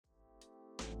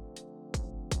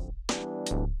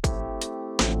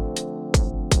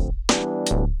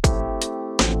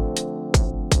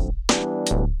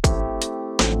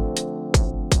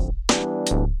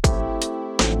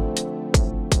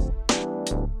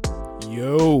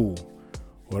Yo,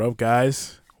 what up,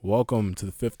 guys? Welcome to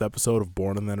the 5th episode of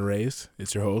Born and Then Raised.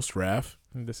 It's your host, Raf.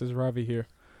 And this is Ravi here.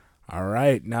 All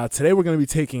right, now today we're going to be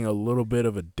taking a little bit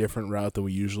of a different route than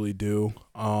we usually do.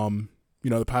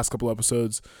 The past couple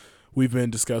episodes, we've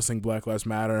been discussing Black Lives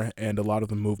Matter and a lot of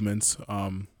the movements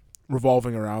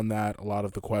revolving around that, a lot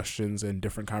of the questions and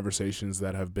different conversations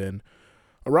that have been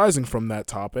arising from that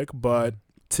topic. But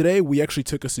today we actually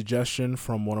took a suggestion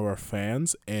from one of our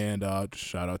fans, and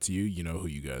shout out to you. You know who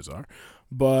you guys are.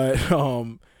 But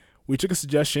we took a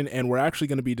suggestion, and we're actually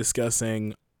going to be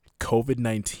discussing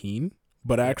COVID-19,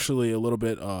 but actually a little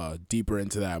bit deeper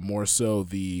into that, more so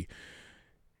the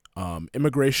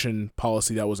immigration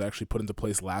policy that was actually put into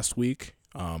place last week.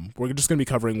 We're just going to be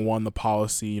covering, one, the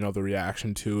policy, the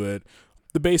reaction to it,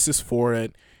 the basis for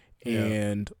it,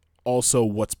 and also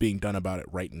what's being done about it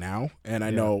right now. And I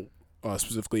know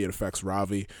specifically it affects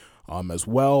Ravi as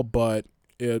well, but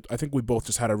I think we both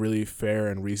just had a really fair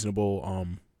and reasonable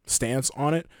stance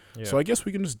on it. Yeah. So I guess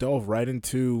we can just delve right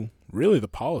into really the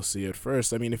policy at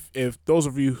first. I mean, if those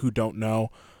of you who don't know,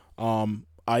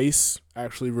 ICE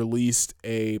actually released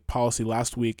a policy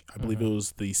last week. I believe it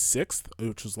was the 6th,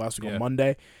 which was last week on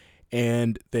Monday,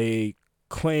 and they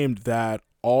claimed that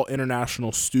all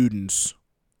international students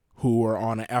who are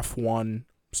on an F1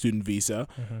 student visa,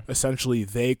 essentially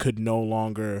they could no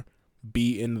longer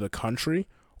be in the country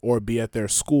or be at their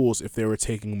schools if they were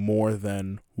taking more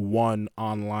than one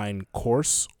online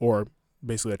course, or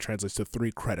basically that translates to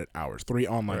 3 credit hours, 3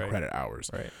 online credit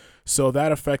hours. Right. So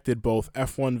that affected both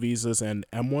F1 visas and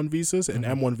M1 visas, and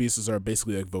M1 visas are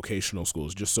basically like vocational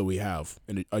schools, just so we have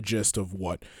a gist of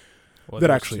what that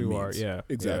actually means.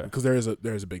 Exactly, because there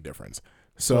is a big difference.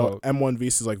 So M1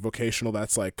 visa is like vocational,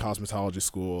 that's like cosmetology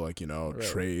school, like,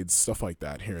 trades, stuff like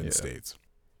that here in the States.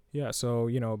 Yeah, so,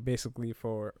 basically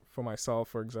for myself,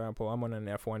 for example, I'm on an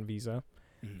F1 visa,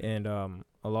 and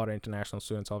a lot of international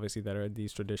students, obviously, that are at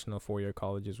these traditional 4-year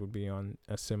colleges would be on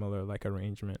a similar,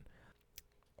 arrangement.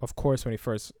 Of course, when we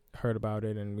first heard about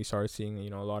it and we started seeing,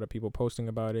 a lot of people posting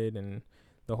about it and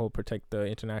the whole protect the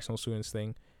international students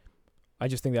thing, I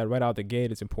just think that right out the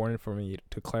gate, it's important for me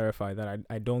to clarify that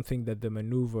I don't think that the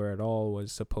maneuver at all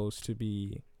was supposed to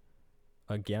be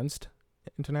against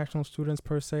international students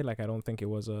per se. I don't think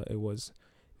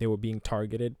they were being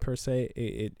targeted per se.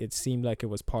 It seemed like it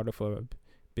was part of a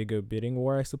bigger bidding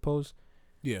war, I suppose.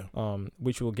 Yeah.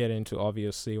 Which we'll get into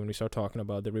obviously when we start talking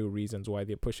about the real reasons why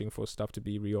they're pushing for stuff to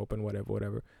be reopened,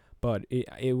 whatever. But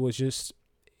it was just,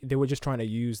 they were just trying to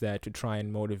use that to try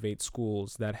and motivate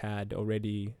schools that had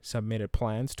already submitted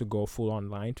plans to go full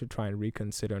online to try and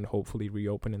reconsider and hopefully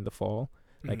reopen in the fall,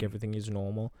 like everything is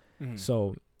normal.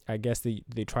 So I guess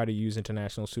they try to use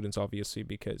international students, obviously,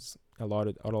 because a lot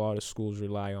of schools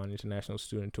rely on international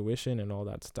student tuition and all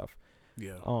that stuff.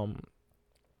 Yeah.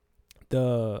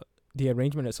 The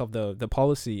arrangement itself, the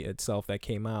policy itself that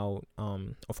came out,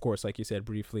 of course, like you said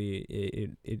briefly,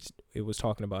 it was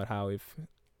talking about how if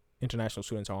international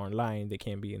students are online, they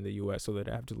can't be in the U.S., so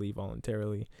they have to leave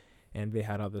voluntarily. And they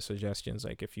had other suggestions,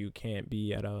 like if you can't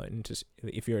be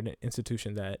if you're an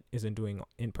institution that isn't doing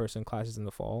in-person classes in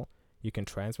the fall, you can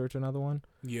transfer to another one.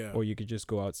 Yeah. Or you could just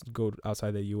go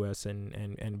outside the U.S.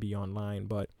 and be online.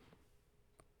 But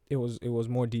it was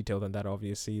more detailed than that.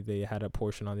 Obviously, they had a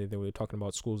portion on it. They were talking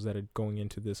about schools that are going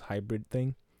into this hybrid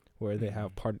thing, where they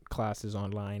have part classes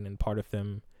online and part of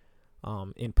them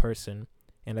in person.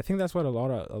 And I think that's what a lot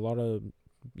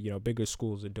of bigger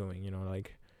schools are doing.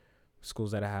 Like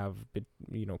schools that have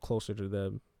closer to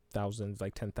the thousands,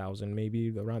 like 10,000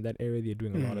 maybe around that area. They're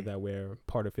doing a lot of that, where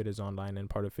part of it is online and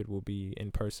part of it will be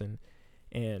in person.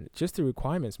 And just the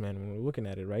requirements, man, when we're looking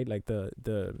at it, right? Like the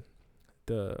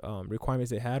requirements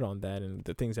they had on that, and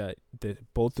the things that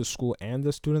both the school and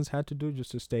the students had to do just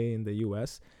to stay in the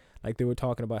U.S. Like they were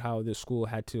talking about how the school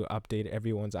had to update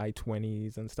everyone's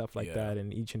I-20s and stuff like that,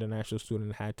 and each international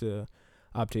student had to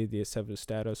update the accepted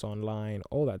status online,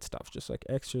 all that stuff, just like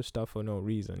extra stuff for no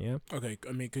reason. Yeah. Okay.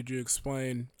 I mean, could you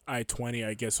explain I-20?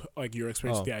 I guess like your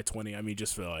experience with the I-20. I mean,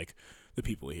 just for like the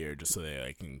people here, just so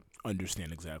they can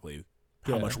understand exactly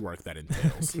how much work that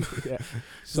entails.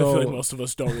 So I feel like most of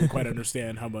us don't really quite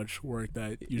understand how much work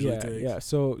that usually takes. Yeah.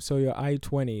 So your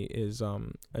I-20 is a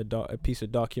piece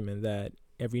of document that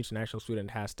every international student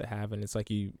has to have, and it's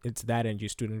that and your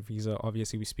student visa.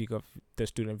 Obviously, we speak of the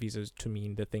student visas to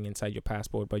mean the thing inside your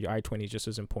passport, but your I-20 is just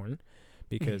as important,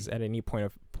 because at any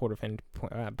point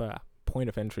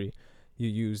of entry, you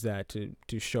use that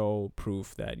to show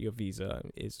proof that your visa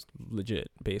is legit,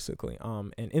 basically.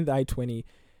 And in the I-20,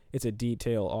 it's a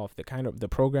detail of the kind of the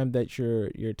program that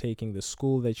you're taking, the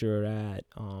school that you're at,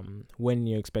 when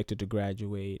you're expected to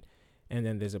graduate, And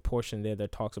then there's a portion there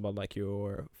that talks about like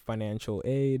your financial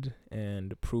aid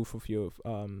and proof of your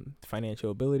financial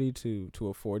ability to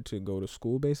afford to go to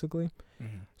school, basically.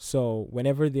 Mm-hmm. So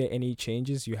whenever there are any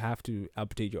changes, you have to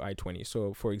update your I-20.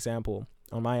 So for example,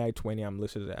 on my I-20, I'm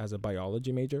listed as a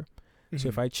biology major. Mm-hmm. So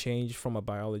if I change from a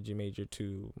biology major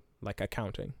to like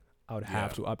accounting, I would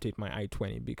have to update my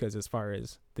I-20, because as far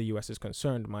as the U.S. is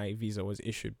concerned, my visa was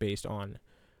issued based on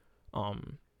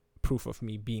proof of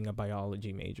me being a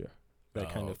biology major, that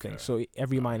kind of thing. So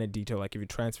every minor detail, like if you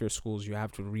transfer schools, you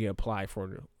have to reapply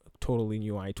for a totally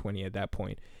new I-20 at that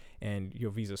point, and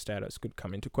your visa status could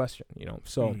come into question, you know.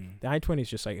 So the I-20 is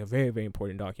just like a very, very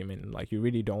important document, and like you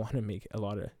really don't want to make a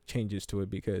lot of changes to it,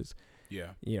 because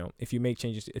you know, if you make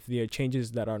changes, if there are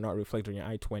changes that are not reflected on your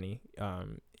I-20,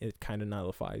 it kind of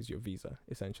nullifies your visa,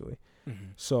 essentially.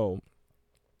 So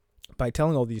by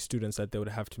telling all these students that they would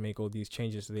have to make all these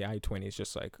changes to the I-20, it's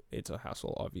just like, it's a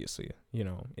hassle, obviously, you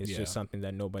know. It's just something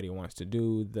that nobody wants to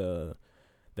do.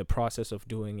 The process of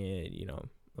doing it, you know,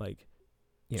 like,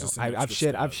 you know,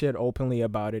 I've shared openly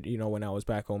about it, you know, when I was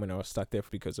back home and I was stuck there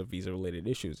because of visa related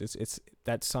issues.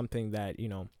 That's something that, you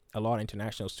know, a lot of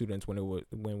international students,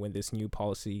 when this new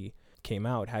policy came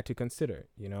out, had to consider,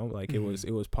 you know, like it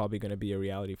was probably going to be a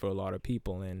reality for a lot of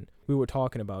people. And we were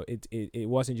talking about it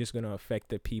wasn't just going to affect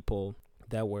the people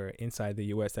that were inside the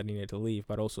US that needed to leave,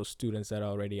 but also students that are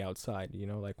already outside, you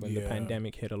know, like when the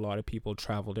pandemic hit, a lot of people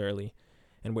traveled early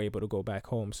and were able to go back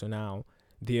home. So now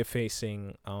they're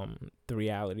facing the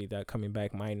reality that coming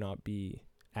back might not be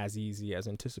as easy as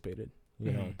anticipated,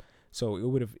 you know. So it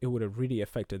would have really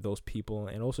affected those people,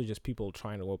 and also just people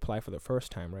trying to apply for the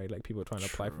first time, right? Like people trying to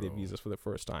apply for their visas for the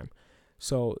first time.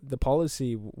 So the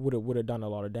policy would have done a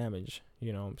lot of damage,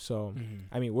 you know. So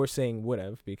I mean, we're saying would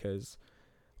have, because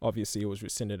obviously it was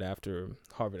rescinded after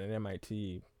Harvard and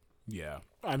MIT. Yeah,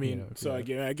 I mean, you know, so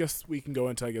again, I guess we can go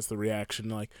into the reaction,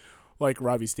 like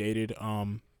Ravi stated.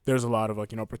 There's a lot of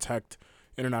like, you know, protect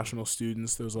international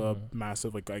students. There's a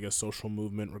massive social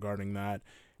movement regarding that,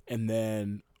 and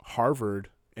then Harvard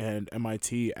and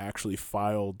MIT actually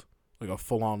filed like a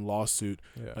full-on lawsuit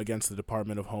against the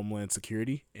Department of Homeland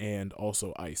Security and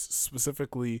also ICE,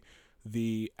 specifically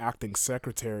the acting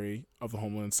secretary of the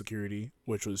Homeland Security,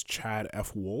 which was Chad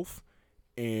F. Wolf,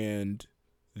 and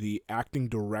the acting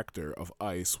director of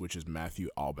ICE, which is Matthew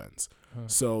Albence.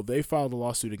 So they filed a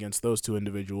lawsuit against those two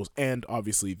individuals, and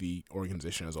obviously the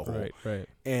organization as a whole. Right.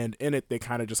 And in it, they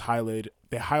kind of just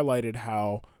highlighted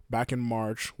how back in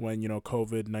March, when, you know,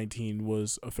 COVID-19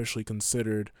 was officially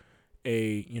considered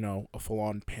a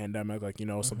full-on pandemic, like, you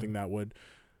know, something that would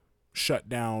shut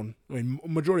down, I mean,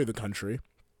 majority of the country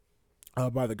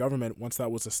by the government. Once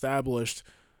that was established,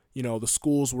 you know, the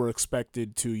schools were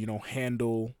expected to, you know,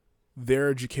 handle their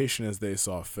education as they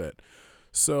saw fit.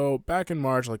 So back in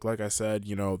March, like I said,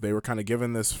 you know, they were kind of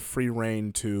given this free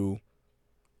rein to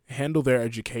handle their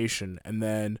education. And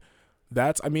then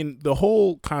the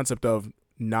whole concept of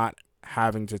not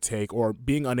having to take or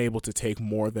being unable to take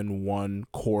more than one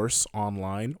course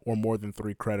online or more than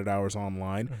 3 credit hours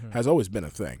online has always been a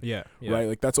thing. Yeah. Right?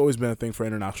 Like that's always been a thing for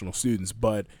international students.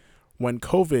 But when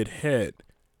COVID hit,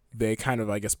 they kind of,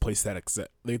 I guess, placed that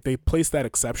they placed that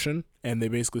exception, and they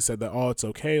basically said that, oh, it's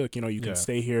okay. Like, you know, you can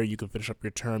stay here, you can finish up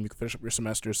your term, you can finish up your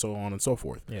semester, so on and so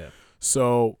forth. Yeah.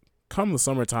 So come the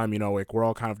summertime, you know, like we're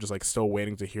all kind of just like still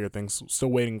waiting to hear things, still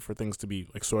waiting for things to be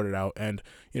like sorted out. And,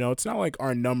 you know, it's not like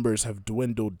our numbers have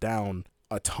dwindled down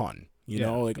a ton, you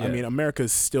know, like, I mean, America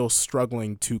is still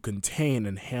struggling to contain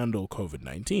and handle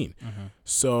COVID-19.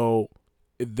 So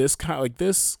this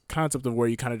concept of where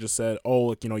you kind of just said, oh,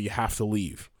 like, you know, you have to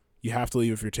leave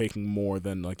if you're taking more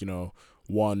than like, you know,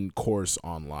 one course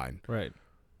online. Right.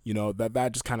 You know,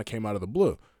 that just kind of came out of the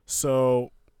blue.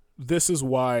 So this is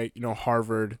why, you know,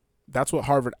 that's what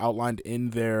Harvard outlined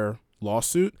in their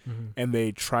lawsuit, and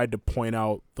they tried to point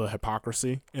out the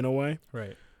hypocrisy in a way.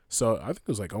 Right. So I think it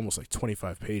was like almost like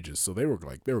 25 pages. So they were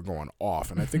going off,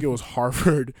 and I think it was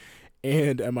Harvard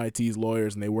and MIT's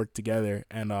lawyers, and they worked together,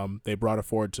 and they brought it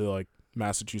forward to like the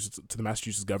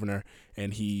Massachusetts governor,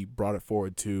 and he brought it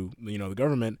forward to, you know, the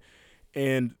government.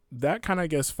 And that kind of, I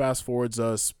guess, fast forwards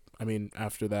us. I mean,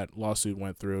 after that lawsuit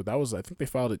went through, I think they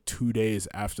filed it 2 days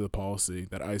after the policy,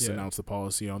 that ICE announced the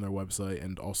policy on their website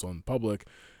and also in public.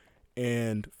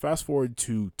 And fast forward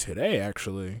to today,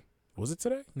 actually. Was it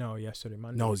today? No, yesterday.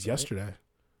 Monday. No, it was yesterday.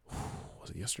 Was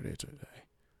it yesterday or today?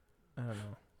 I don't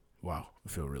know. Wow, I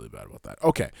feel really bad about that.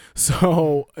 Okay,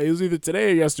 so it was either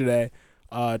today or yesterday.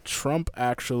 Trump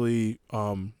actually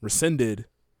rescinded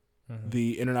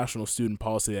the international student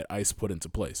policy that ICE put into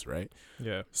place, right?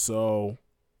 Yeah. So,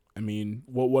 I mean,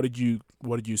 what did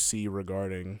you see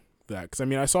regarding that? Because I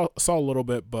mean, I saw a little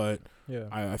bit, but Yeah.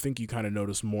 I think you kind of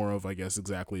noticed more of, I guess,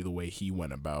 exactly the way he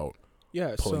went about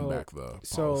Yeah. pulling back the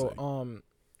policy.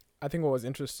 I think what was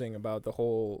interesting about the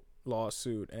whole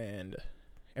lawsuit and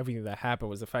everything that happened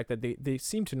was the fact that they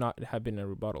seem to not have been a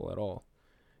rebuttal at all.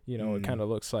 You know, it kind of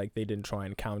looks like they didn't try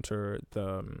and counter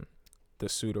the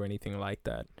suit or anything like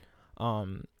that.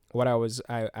 What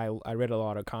I read a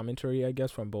lot of commentary, I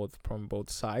guess, from both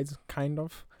sides, kind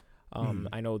of.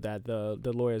 I know that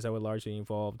the lawyers that were largely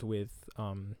involved with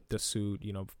the suit,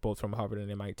 you know, both from Harvard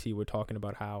and MIT, were talking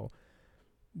about how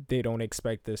they don't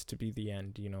expect this to be the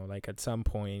end. You know, like at some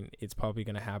point it's probably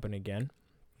going to happen again.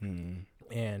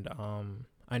 And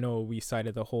I know we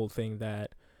cited the whole thing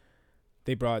that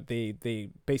they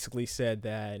basically said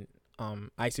that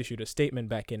ICE issued a statement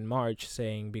back in March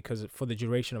saying because for the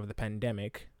duration of the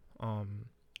pandemic,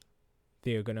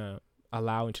 they're going to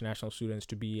allow international students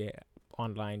to be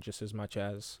online just as much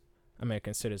as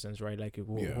American citizens, right? Like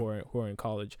who are in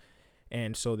college.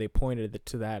 And so they pointed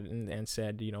to that and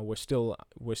said, you know, we're still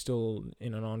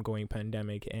in an ongoing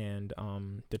pandemic, and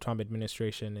the Trump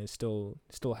administration is still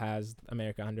has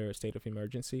America under a state of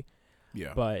emergency.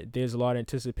 Yeah. But there's a lot of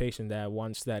anticipation that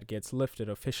once that gets lifted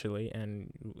officially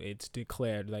and it's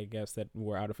declared, I guess, that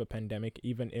we're out of a pandemic,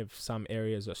 even if some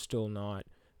areas are still not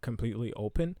completely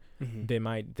open,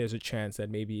 there's a chance that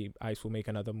maybe ICE will make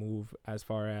another move as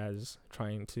far as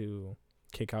trying to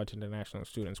kick out international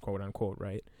students, quote unquote,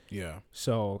 right? Yeah.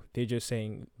 So they're just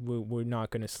saying we're not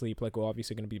going to sleep. Like, we're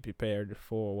obviously going to be prepared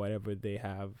for whatever they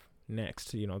have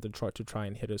next, you know, to try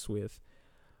and hit us with.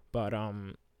 But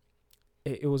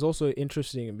it was also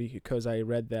interesting because I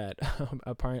read that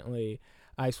apparently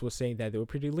ICE was saying that they were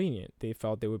pretty lenient. They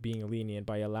felt they were being lenient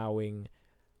by allowing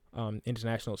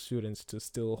international students to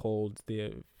still hold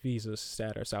their visa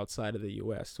status outside of the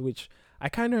U.S., which I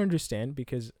kind of understand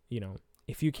because, you know,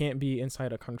 if you can't be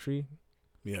inside a country,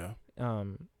 yeah,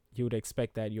 you would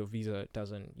expect that your visa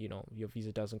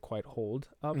doesn't quite hold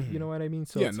up. You know what I mean?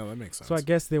 So yeah, no, that makes sense. So I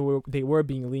guess they were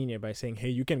being lenient by saying, hey,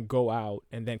 you can go out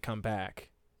and then come back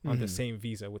on the same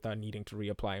visa without needing to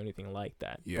reapply or anything like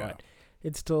that. Yeah. But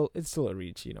it's still a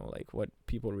reach, you know, like what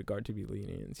people regard to be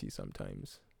leniency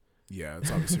sometimes. Yeah,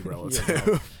 it's obviously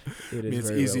relative. It is.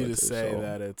 I mean, it's easy to say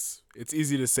that it's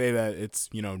easy to say that it's,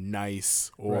 you know,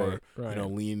 nice or right. you know,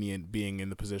 lenient, being in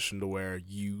the position to where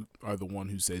you are the one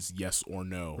who says yes or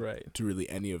no to really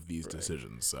any of these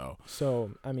decisions.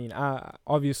 So I mean,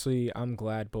 obviously I'm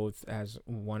glad, both as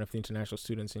one of the international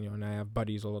students, and, you know, and I have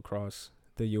buddies all across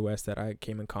the U.S. that I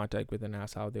came in contact with and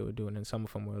asked how they were doing, and some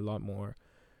of them were a lot more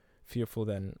fearful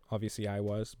than obviously I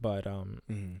was, but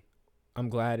I'm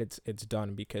glad it's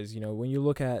done, because, you know, when you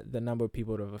look at the number of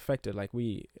people that have affected, like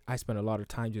I spent a lot of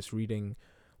time just reading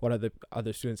what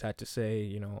other students had to say.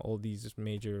 You know, all these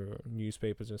major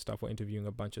newspapers and stuff were interviewing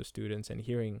a bunch of students and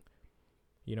hearing,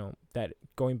 you know, that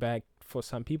going back for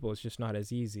some people is just not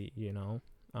as easy, you know.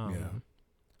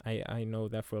 I know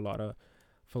that for a lot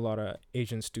of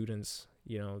Asian students,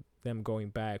 you know, them going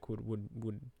back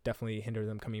would definitely hinder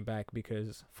them coming back,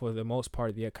 because for the most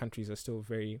part their countries are still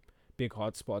very big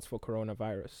hotspots for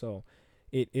coronavirus. So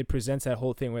it presents that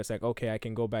whole thing where it's like, okay, I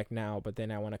can go back now, but then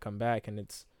I want to come back and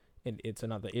it's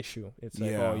another issue. It's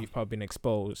like, oh, you've probably been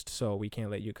exposed, so we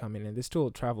can't let you come in. And there's still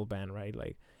a travel ban, right?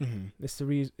 Like, it's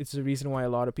the reason why a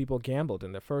lot of people gambled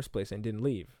in the first place and didn't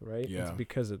leave, right? Yeah. It's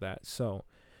because of that. So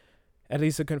at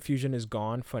least the confusion is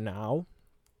gone for now.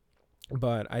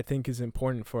 But I think it's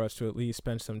important for us to at least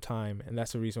spend some time, and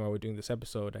that's the reason why we're doing this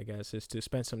episode, I guess, is to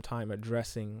spend some time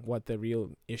addressing what the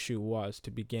real issue was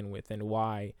to begin with and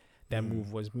why that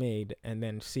move was made, and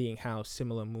then seeing how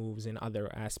similar moves in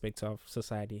other aspects of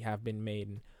society have been made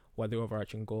and what the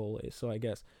overarching goal is. So I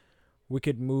guess we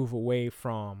could move away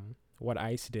from what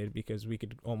ICE did, because we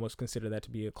could almost consider that to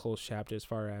be a closed chapter as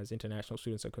far as international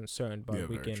students are concerned. But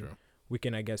we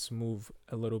can, I guess, move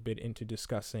a little bit into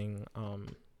discussing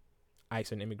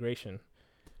ICE and immigration,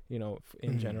 you know,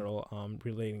 in general,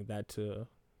 relating that to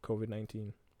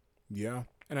COVID-19. Yeah.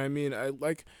 And I mean,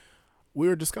 we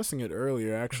were discussing it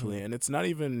earlier, actually, and it's not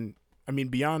even, I mean,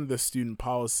 beyond the student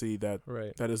policy that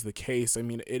is the case. I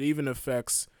mean, it even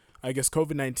affects, I guess,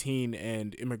 COVID-19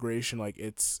 and immigration. Like,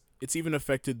 it's even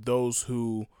affected those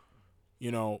who,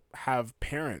 you know, have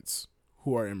parents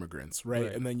who are immigrants, right?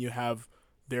 And then you have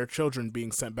their children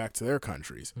being sent back to their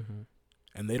countries.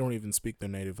 And they don't even speak their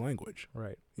native language.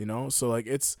 Right. You know? So, like,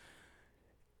 it's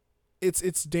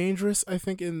dangerous, I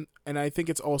think, and I think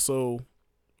it's also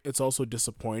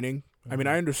disappointing. I mean,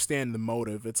 I understand the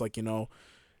motive. It's like, you know,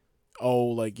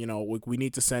 we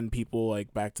need to send people,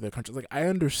 like, back to their countries. Like, I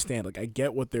understand. Like, I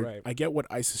get what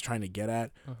ICE is trying to get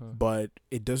at, but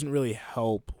it doesn't really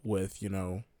help with, you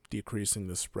know, decreasing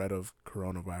the spread of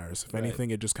coronavirus. If Right. anything,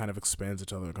 it just kind of expands it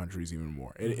to other countries even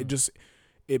more. It Mhm. just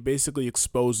it basically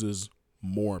exposes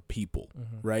more people,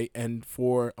 Mhm. right? And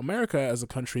for America as a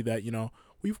country that,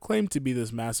 we've claimed to be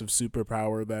this massive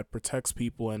superpower that protects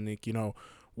people, and like,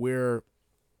 we're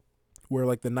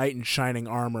like the knight in shining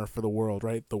armor for the world,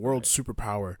 right? The world's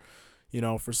superpower.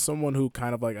 For someone who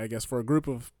kind of like, I guess, for a group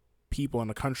of people in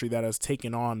a country that has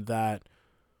taken on that,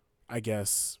 I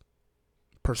guess,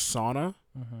 persona,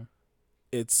 Mhm.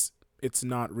 it's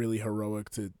not really heroic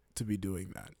to be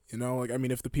doing that. Like, I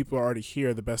mean, if the people are already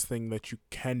here, the best thing that you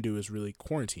can do is really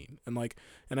quarantine. And like,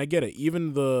 and I get it.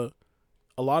 Even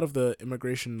a lot of the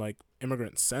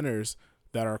immigrant centers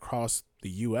that are across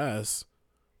the U.S.,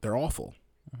 they're awful.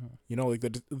 Mhm. Like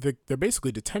they're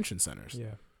basically detention centers.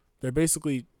 Yeah. They're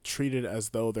basically treated as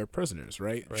though they're prisoners,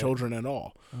 right? Right. Children and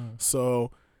all. Mhm.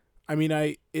 So, I mean,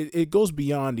 it goes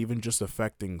beyond even just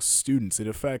affecting students. It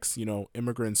affects,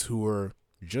 immigrants who are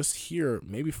just here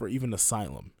maybe for even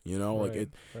asylum, like Right.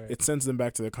 it sends them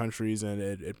back to their countries, and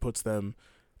it puts them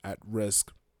at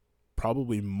risk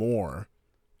probably more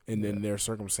in their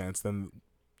circumstance than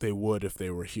they would if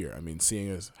they were here. I mean, seeing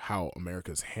as how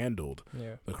America's handled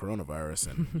Yeah. the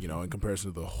coronavirus, and in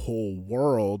comparison to the whole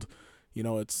world,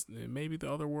 it's maybe the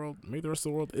rest of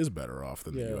the world is better off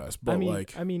than the U.S. But I mean,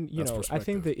 like, I think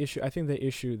perspective. the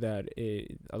issue that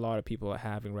a lot of people are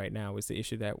having right now is the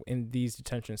issue that in these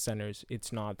detention centers,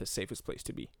 it's not the safest place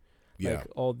to be. yeah, Like,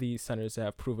 all these centers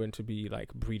have proven to be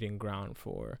like breeding ground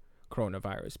for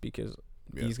coronavirus, because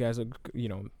these guys are,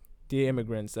 the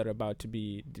immigrants that are about to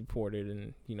be deported,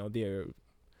 and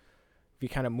we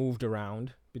kind of moved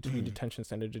around between detention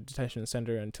center to detention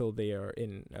center until they are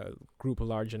in a group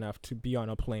large enough to be on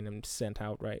a plane and sent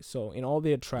out, right? So in all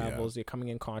their travels, they're coming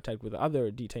in contact with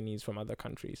other detainees from other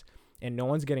countries, and no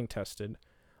one's getting tested.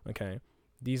 Okay,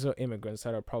 these are immigrants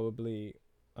that are probably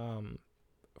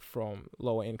from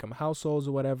lower income households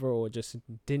or whatever, or just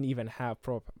didn't even have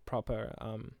proper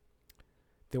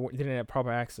they didn't have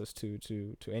proper access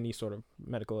to any sort of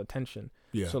medical attention.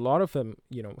 yeah. So a lot of them,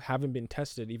 haven't been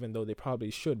tested, even though they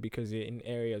probably should, because they're in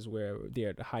areas where they're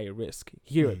at higher risk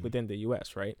here within the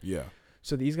U.S., right? Yeah.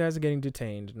 So these guys are getting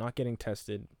detained, not getting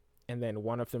tested, and then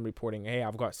one of them reporting, hey,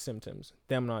 I've got symptoms.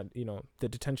 Them not, the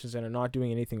detention center not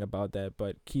doing anything about that,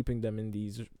 but keeping them in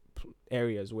these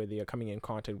areas where they are coming in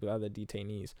contact with other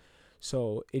detainees.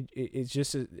 So it's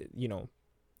just,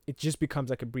 it just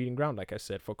becomes like a breeding ground, like I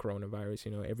said, for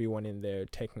coronavirus. Everyone in there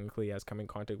technically has come in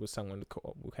contact with someone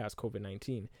who has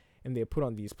COVID-19, and they're put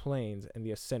on these planes and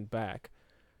they're sent back.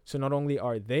 So not only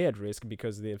are they at risk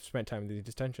because they've spent time in the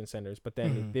detention centers, but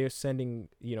then they're sending,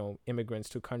 immigrants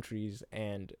to countries,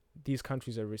 and these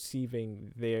countries are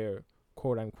receiving their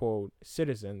quote unquote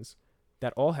citizens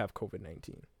that all have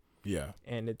COVID-19. Yeah.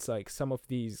 And it's like some of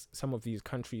these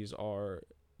countries are,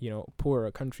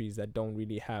 poorer countries that don't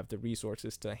really have the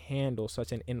resources to handle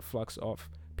such an influx of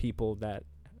people that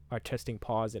are testing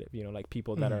positive, like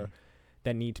people that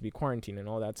need to be quarantined and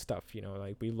all that stuff.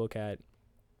 Like, we look at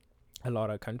a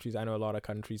lot of countries. I know a lot of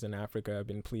countries in Africa have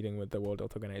been pleading with the World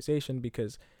Health Organization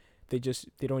because they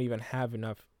don't even have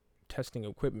enough testing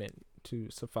equipment to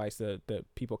suffice the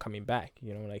people coming back.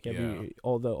 Like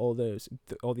all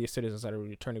the citizens that are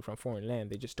returning from foreign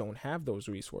land, they just don't have those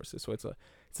resources. So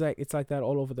it's like that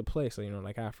all over the place.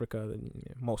 Like Africa,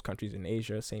 most countries in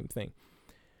Asia, same thing.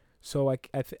 So I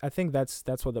think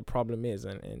that's what the problem is,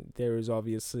 and there is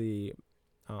obviously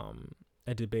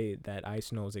a debate that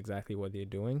ICE knows exactly what they're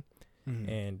doing,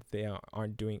 and they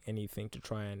aren't doing anything to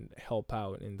try and help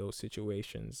out in those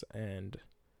situations. And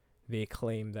they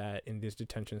claim that in these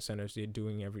detention centers, they're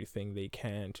doing everything they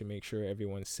can to make sure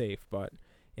everyone's safe, but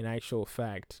in actual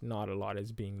fact, not a lot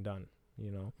is being done.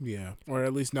 Yeah, or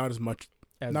at least not as much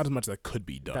that could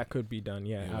be done. That could be done,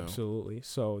 yeah, absolutely.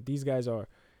 So these guys are,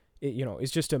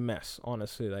 it's just a mess,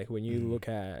 honestly. Like, when you look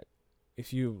at,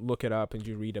 if you look it up and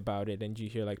you read about it and you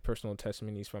hear like personal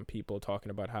testimonies from people talking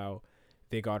about how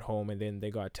they got home and then they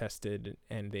got tested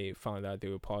and they found out they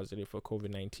were positive for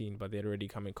COVID-19, but they'd already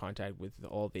come in contact with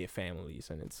all their families.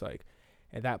 And it's like,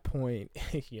 at that point,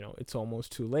 it's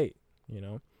almost too late,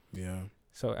 Yeah.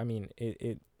 So, I mean,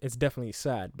 it's definitely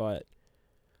sad, but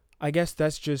I guess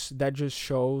that just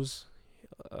shows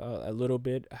a little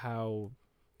bit how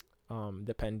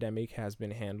the pandemic has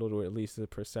been handled, or at least the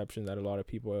perception that a lot of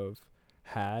people have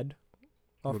had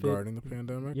regarding the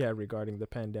pandemic. Yeah, regarding the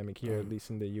pandemic here, at least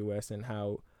in the U.S., and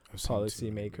how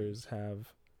policymakers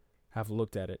have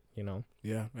looked at it.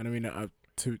 Yeah, and I mean,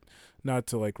 not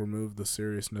to like remove the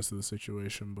seriousness of the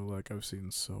situation, but like I've seen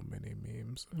so many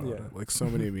memes about it. Like so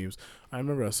many memes. I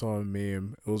remember I saw a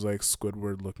meme. It was like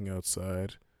Squidward looking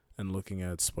outside, and looking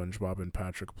at SpongeBob and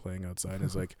Patrick playing outside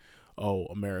is like, oh,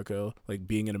 America, like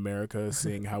being in America,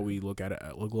 seeing how we look at it,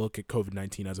 look at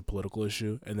COVID-19 as a political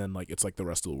issue, and then like it's like the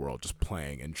rest of the world just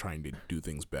playing and trying to do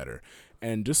things better,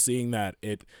 and just seeing that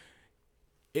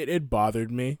it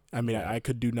bothered me. I mean, I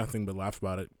could do nothing but laugh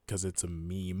about it because it's a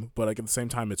meme, but like at the same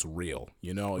time, it's real.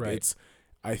 You know, like, Right.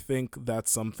 I think that's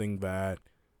something that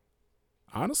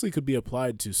honestly could be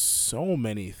applied to so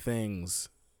many things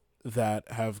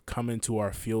that have come into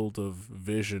our field of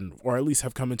vision, or at least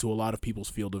have come into a lot of people's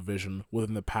field of vision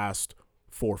within the past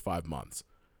 4 or 5 months.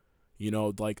 You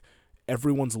know, like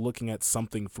everyone's looking at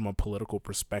something from a political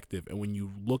perspective, and when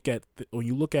you look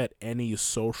at any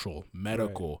social,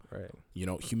 medical, Right. you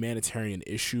know, humanitarian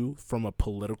issue from a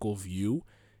political view,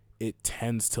 it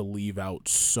tends to leave out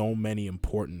so many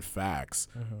important facts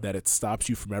that it stops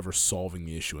you from ever solving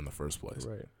the issue in the first place.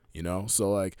 Right. You know,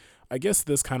 so like I guess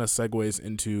this kind of segues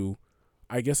into,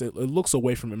 I guess it looks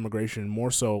away from immigration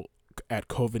more so at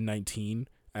COVID-19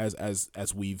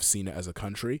 as we've seen it as a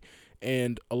country,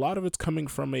 and a lot of it's coming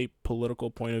from a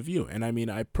political point of view. And I mean,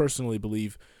 I personally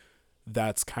believe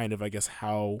that's kind of, I guess,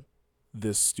 how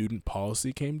this student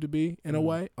policy came to be in a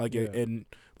way. Like and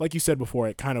like you said before,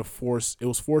 it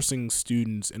was forcing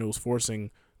students and it was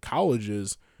forcing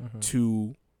colleges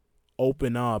to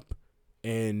open up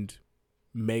and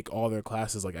make all their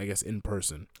classes, like, I guess, in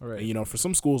person. Right. And, you know, for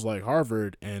some schools like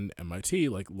Harvard and MIT,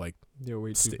 like They're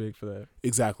way too big for that.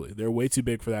 exactly, they're way too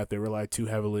big for that. They rely too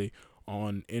heavily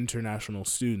on international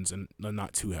students, and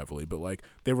not too heavily, but like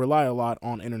they rely a lot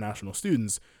on international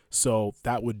students, so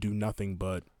that would do nothing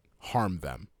but harm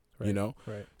them. Right. You know.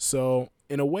 Right. So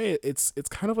in a way, it's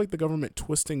kind of like the government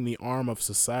twisting the arm of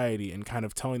society and kind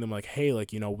of telling them like, hey,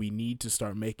 like, you know, we need to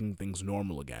start making things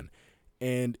normal again.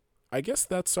 And I guess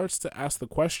that starts to ask the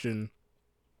question,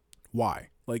 why?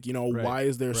 Like, you know, why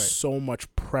is there so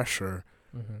much pressure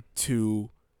to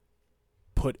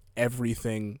put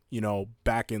everything, you know,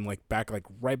 back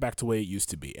right back to the way it used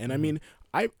to be? And I mean,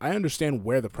 I understand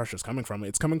where the pressure is coming from.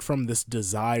 It's coming from this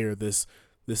desire, this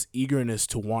eagerness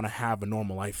to want to have a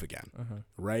normal life again,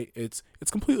 right? It's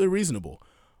completely reasonable.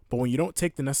 But when you don't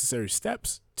take the necessary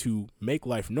steps to make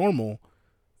life normal,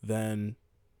 then,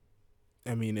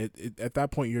 I mean, at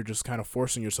that point, you're just kind of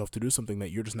forcing yourself to do something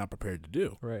that you're just not prepared to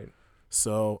do. Right.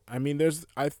 So, I mean,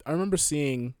 I remember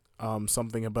seeing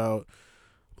something about,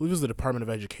 I believe it was the Department of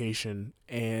Education,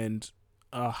 and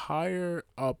a higher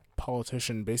up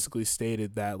politician basically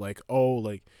stated that, like, oh,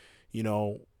 like, you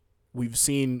know, we've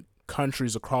seen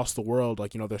countries across the world,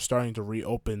 like, you know, they're starting to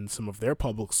reopen some of their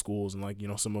public schools, and, like, you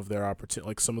know, some of their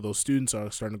like some of those students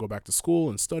are starting to go back to school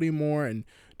and study more and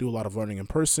do a lot of learning in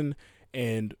person.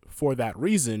 And for that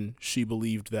reason, she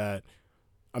believed that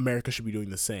America should be doing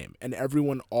the same. And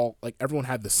everyone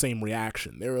had the same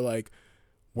reaction. They were like,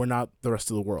 we're not the rest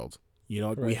of the world. You know,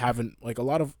 like, we haven't, like, a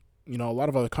lot of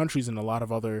other countries and a lot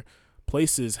of other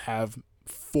places have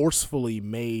forcefully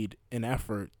made an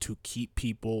effort to keep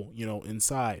people, you know,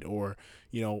 inside, or,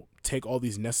 you know, take all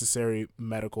these necessary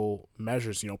medical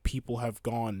measures. You know, people have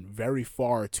gone very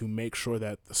far to make sure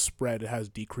that the spread has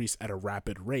decreased at a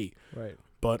rapid rate. Right.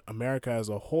 But America as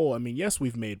a whole, I mean, yes,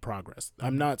 we've made progress.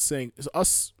 I'm not saying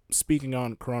us speaking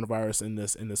on coronavirus in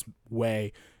this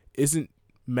way isn't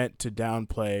meant to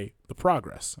downplay the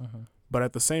progress. But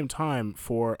at the same time,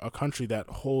 for a country that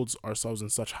holds ourselves in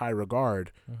such high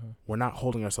regard, we're not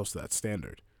holding ourselves to that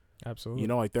standard. Absolutely. You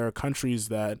know, like, there are countries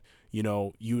that, you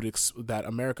know, that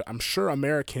America, I'm sure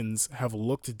Americans have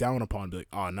looked down upon, be like,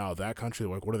 oh no, that country,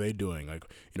 like, what are they doing? Like,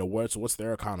 you know, what's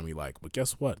their economy like? But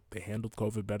guess what? They handled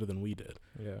COVID better than we did.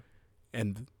 Yeah.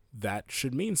 And that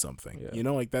should mean something. Yeah. You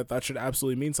know, like, that should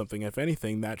absolutely mean something. If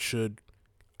anything, that should,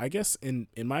 I guess, in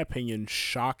my opinion,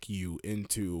 shock you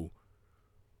into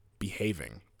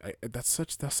behaving. That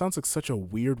sounds like such a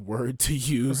weird word to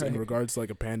use in regards to, like,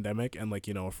 a pandemic and, like,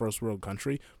 you know, a first world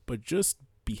country, but just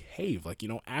behave, like, you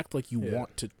know, act like you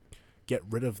want to get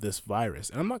rid of this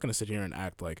virus. And I'm not going to sit here and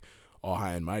act like all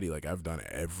high and mighty, like I've done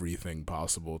everything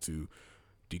possible to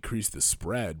decrease the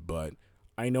spread, but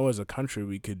I know as a country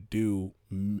we could do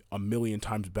a million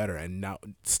times better, and now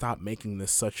stop making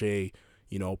this such a,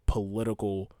 you know,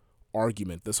 political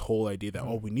argument, this whole idea that,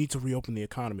 oh, we need to reopen the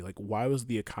economy. Like, why was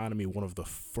the economy one of the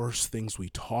first things we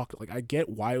talked? Like, I get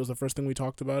why it was the first thing we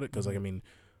talked about it, because, like, I mean,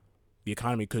 the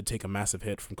economy could take a massive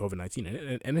hit from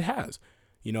COVID-19, and it has.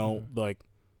 You know, like,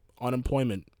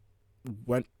 unemployment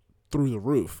went through the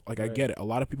roof. Like, I get it. A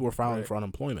lot of people were filing for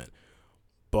unemployment,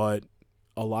 but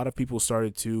a lot of people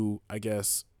started to, I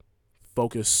guess,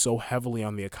 focus so heavily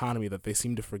on the economy that they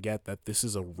seem to forget that this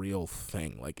is a real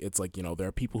thing. Like, it's like, there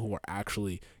are people who are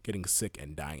actually getting sick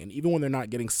and dying. And even when they're not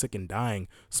getting sick and dying,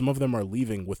 some of them are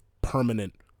leaving with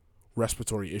permanent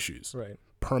respiratory issues, Right.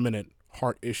 permanent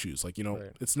heart issues. Like,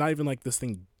 Right. it's not even like this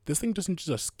thing doesn't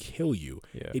just kill you.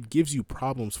 Yeah. It gives you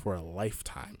problems for a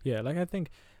lifetime. Yeah, like I think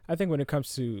when it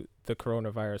comes to the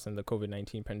coronavirus and the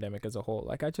COVID-19 pandemic as a whole,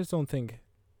 like I just don't think,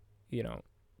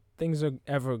 things are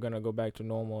ever going to go back to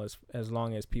normal as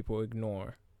long as people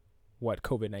ignore what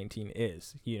COVID-19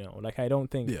 is, Like I don't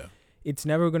think it's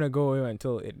never going to go away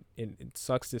until it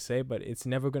sucks to say, but it's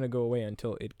never going to go away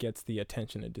until it gets the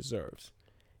attention it deserves.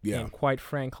 Yeah. And quite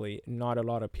frankly, not a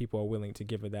lot of people are willing to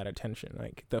give it that attention.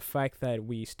 Like the fact that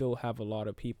we still have a lot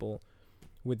of people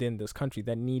within this country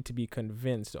that need to be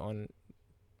convinced on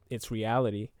its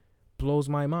reality blows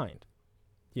my mind.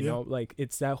 You know, like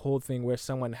it's that whole thing where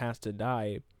someone has to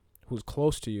die who's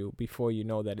close to you before you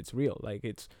know that it's real. Like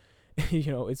it's,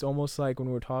 it's almost like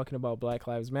when we're talking about Black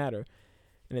Lives Matter,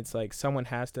 and it's like someone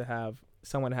has to have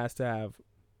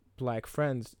black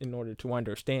friends in order to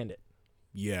understand it.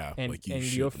 Yeah. And like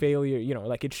your failure,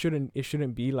 like it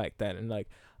shouldn't be like that. And like,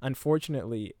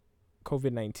 unfortunately,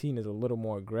 COVID-19 is a little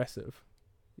more aggressive,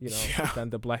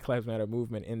 than the Black Lives Matter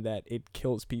movement in that it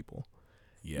kills people.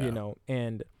 Yeah.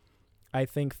 And I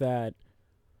think that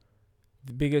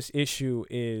the biggest issue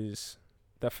is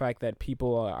the fact that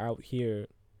people are out here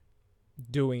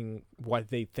doing what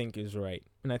they think is right.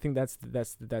 And I think that's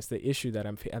the issue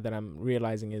that I'm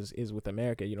realizing is with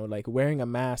America. Like wearing a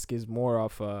mask is more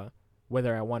of a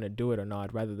whether I want to do it or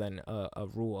not, rather than a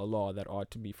rule, a law that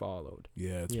ought to be followed.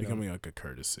 Yeah, it's becoming like a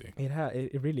courtesy.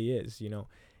 It really is,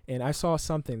 And I saw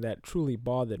something that truly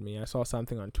bothered me. I saw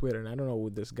something on Twitter, and I don't know who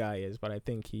this guy is, but I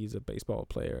think he's a baseball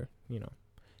player,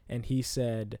 And he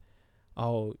said,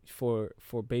 "Oh, for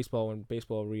baseball, when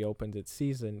baseball reopens its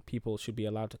season, people should be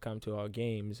allowed to come to our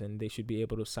games, and they should be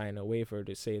able to sign a waiver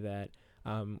to say that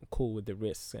I'm cool with the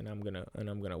risks, and I'm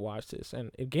gonna watch this."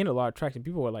 And it gained a lot of traction.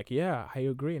 People were like, "Yeah, I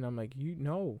agree," and I'm like,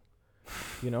 like,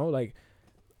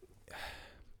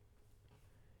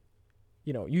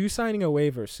 you signing a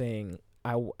waiver saying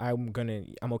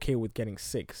I'm okay with getting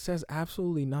sick says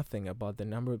absolutely nothing about the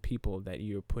number of people that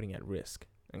you're putting at risk.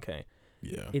 Okay.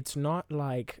 Yeah. It's not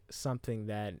like something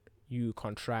that you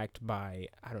contract by,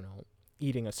 I don't know,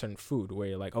 eating a certain food where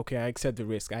you're like, okay, I accept the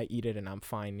risk, I eat it and I'm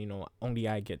fine, only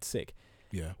I get sick.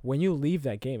 Yeah. When you leave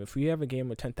that game, if we have a game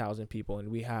with 10,000 people and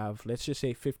we have, let's just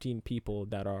say 15 people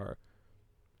that are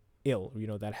ill,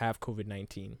 that have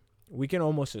COVID-19, we can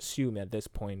almost assume at this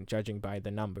point, judging by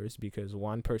the numbers, because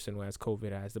one person who has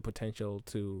COVID has the potential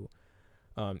to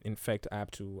infect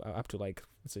up to like,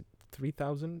 is it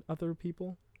 3,000 other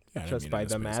people? Yeah, just by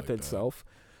the math like itself.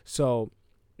 So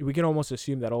we can almost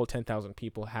assume that all 10,000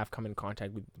 people have come in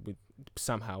contact with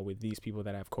somehow with these people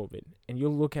that have COVID. And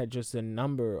you'll look at just the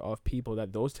number of people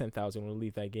that those 10,000 will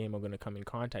leave that game are going to come in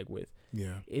contact with.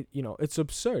 Yeah. It's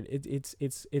absurd.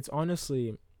 It's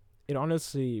honestly, it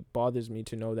honestly bothers me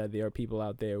to know that there are people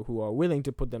out there who are willing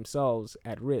to put themselves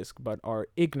at risk, but are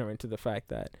ignorant to the fact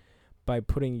that by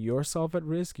putting yourself at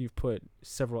risk, you've put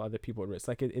several other people at risk.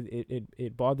 Like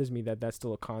it bothers me that that's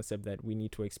still a concept that we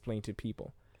need to explain to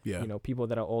people. Yeah. People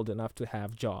that are old enough to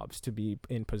have jobs, to be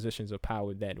in positions of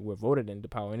power, that were voted into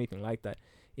power, anything like that.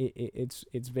 It's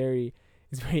very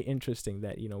interesting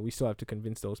that, we still have to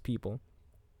convince those people.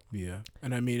 Yeah.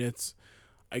 And I mean, it's,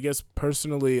 I guess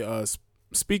personally,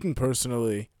 speaking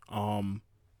personally, I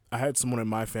had someone in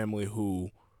my family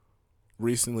who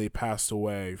recently passed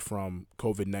away from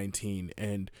COVID-19,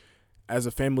 and as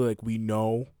a family, like, we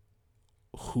know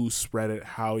who spread it,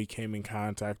 how he came in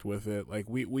contact with it. Like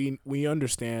we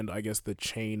understand, I guess, the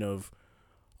chain of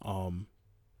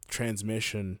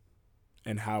transmission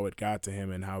and how it got to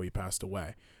him and how he passed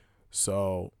away.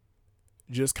 So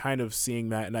just kind of seeing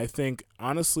that, and I think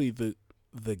honestly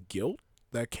the guilt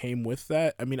that came with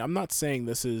that, I mean, I'm not saying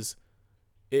this is,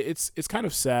 it's kind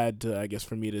of sad to, I guess,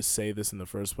 for me to say this in the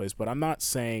first place, but I'm not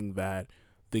saying that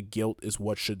the guilt is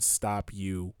what should stop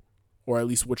you, or at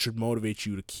least what should motivate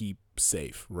you to keep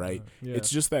safe, right? Yeah. It's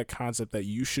just that concept that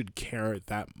you should care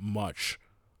that much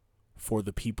for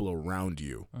the people around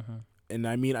you. And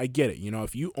I mean, I get it.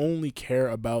 If you only care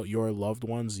about your loved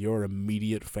ones, your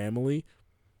immediate family,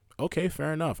 okay,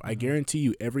 fair enough. I guarantee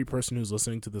you every person who's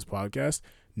listening to this podcast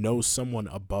knows someone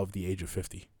above the age of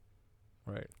 50.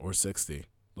 Right. Or 60.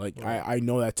 Like, Right. I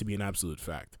know that to be an absolute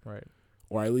fact. Right.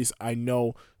 Or at least I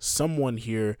know someone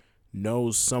here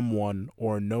knows someone,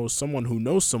 or knows someone who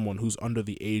knows someone who's under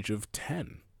the age of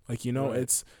 10. Like, Right.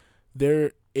 it's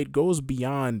there. It goes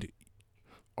beyond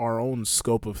our own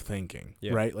scope of thinking,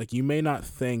 right? Like, you may not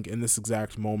think in this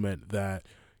exact moment that,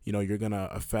 you know, you're going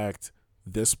to affect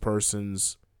this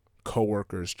person's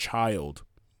coworker's child,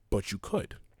 but you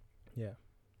could. Yeah.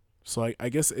 So I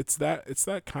guess it's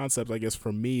that concept, I guess,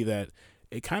 for me, that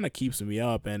it kind of keeps me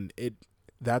up, and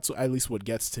that's at least what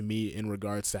gets to me in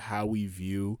regards to how we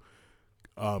view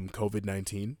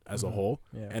COVID-19 as a whole,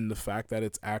 and the fact that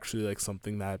it's actually like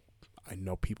something that I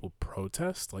know people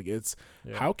protest. Like, it's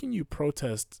how can you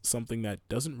protest something that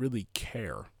doesn't really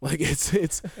care? Like, it's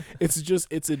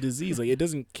a disease. Like, it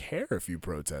doesn't care if you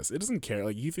protest. It doesn't care.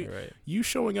 Like, you think you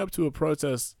showing up to a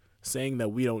protest saying that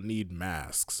we don't need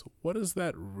masks, what does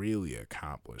that really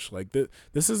accomplish? Like,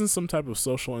 this isn't some type of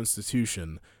social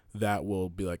institution that will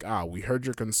be like, we heard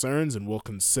your concerns and we'll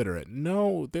consider it.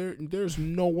 No, there's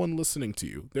no one listening to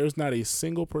you. There's not a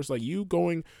single person. Like, you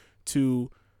going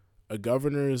to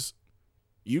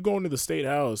the state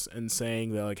house and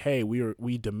saying that, like, hey,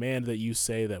 we demand that you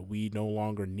say that we no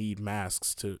longer need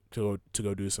masks to go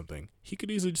do something. He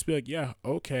could easily just be like, yeah,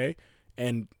 okay,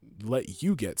 and let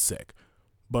you get sick.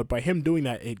 But by him doing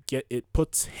that, it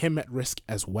puts him at risk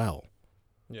as well.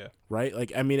 Yeah. Right?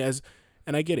 Like, I mean,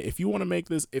 and I get it. If you want to make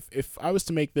this, if I was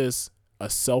to make this a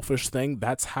selfish thing,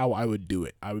 that's how I would do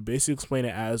it. I would basically explain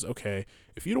it as, okay,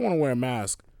 if you don't want to wear a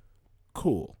mask,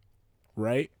 cool,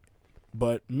 right?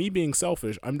 But me being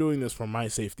selfish, I'm doing this for my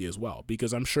safety as well,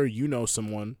 because I'm sure you know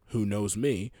someone who knows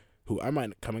me who I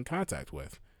might come in contact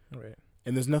with. Right.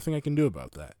 And there's nothing I can do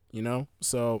about that, you know?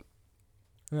 So,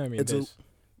 I mean,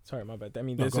 sorry, my bad. I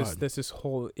mean, there's this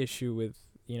whole issue with,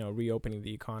 you know, reopening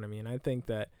the economy, and I think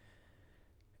that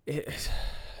it's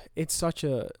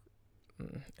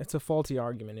a faulty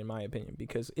argument, in my opinion,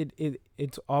 because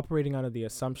it's operating under the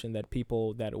assumption that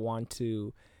people that want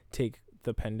to take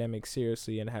the pandemic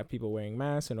seriously and have people wearing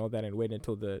masks and all that and wait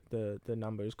until the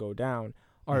numbers go down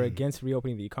are against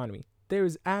reopening the economy. There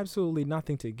is absolutely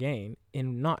nothing to gain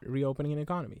in not reopening an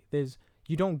economy.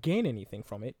 You don't gain anything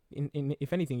from it.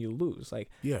 If anything, you lose. Like,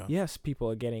 yes, people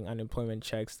are getting unemployment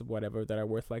checks, whatever, that are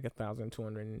worth like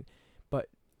 $1,200, but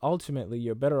ultimately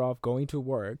you're better off going to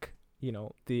work. You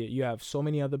know, you have so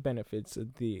many other benefits,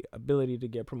 the ability to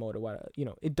get promoted. You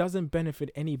know, it doesn't benefit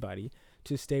anybody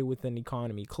to stay with an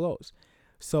economy closed.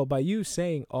 So by you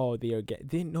saying,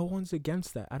 no one's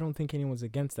against that. I don't think anyone's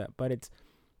against that. But it's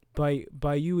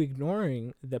by you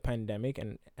ignoring the pandemic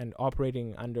and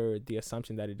operating under the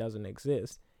assumption that it doesn't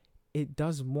exist, it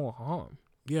does more harm.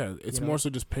 Yeah, it's more so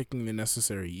just picking the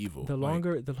necessary evil. The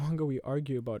longer we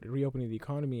argue about reopening the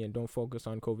economy and don't focus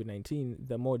on COVID-19,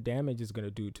 the more damage it's going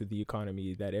to do to the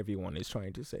economy that everyone is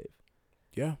trying to save.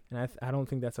 Yeah. And I don't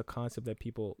think that's a concept that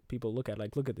people look at.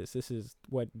 Like, look at this. This is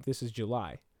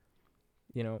July.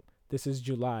 You know, this is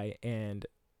July, and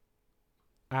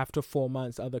after 4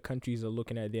 months, other countries are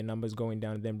looking at their numbers going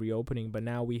down and then reopening. But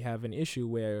now we have an issue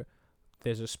where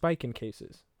there's a spike in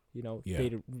cases. You know,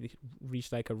 they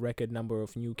reached like a record number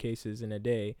of new cases in a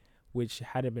day, which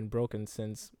hadn't been broken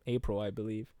since April, I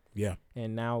believe. Yeah.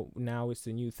 And now it's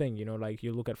the new thing. You know, like,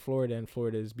 you look at Florida, and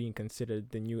Florida is being considered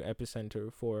the new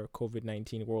epicenter for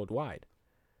COVID-19 worldwide.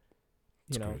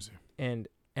 It's crazy. And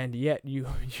yet you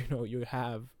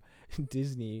have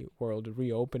Disney World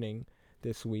reopening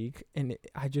this week, and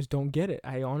I just don't get it.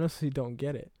 I honestly don't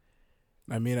get it.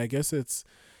 I mean, I guess it's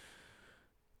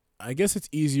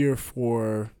easier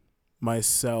for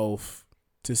myself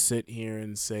to sit here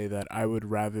and say that I would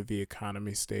rather the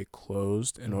economy stay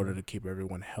closed in order to keep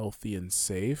everyone healthy and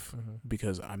safe,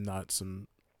 because I'm not some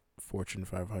Fortune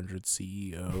 500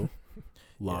 CEO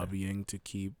lobbying to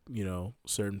keep, you know,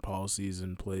 certain policies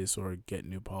in place or get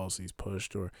new policies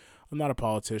pushed, or I'm not a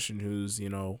politician who's, you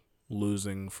know,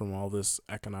 losing from all this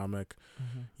economic,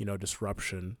 you know,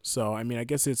 disruption. So, I mean, I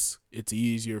guess it's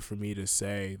easier for me to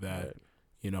say that,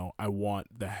 you know, I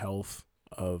want the health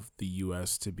of the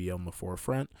U.S. to be on the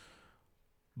forefront.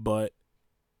 But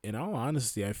in all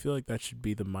honesty, I feel like that should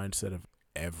be the mindset of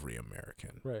every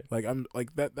American. Right. Like, I'm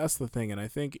like that's the thing. And I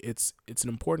think it's an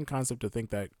important concept to think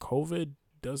that COVID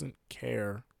doesn't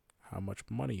care how much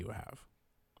money you have.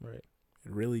 Right.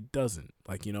 It really doesn't.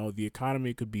 Like, you know, the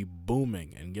economy could be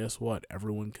booming, and guess what?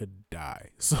 Everyone could die.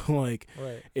 So, like,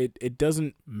 it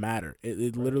doesn't matter.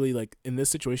 It literally, like, in this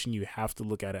situation, you have to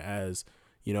look at it as,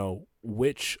 you know,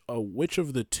 which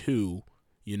of the two,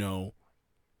 you know,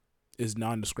 is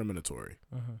non-discriminatory.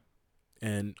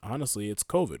 And honestly, it's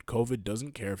COVID. COVID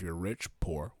doesn't care if you're rich,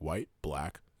 poor, white,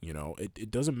 black. You know,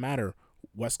 it doesn't matter.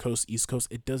 West Coast, East Coast,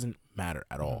 it doesn't matter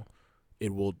at all.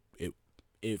 It will.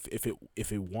 If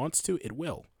it wants to, it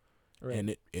will,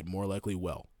 and it more likely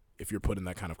will if you're put in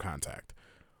that kind of contact.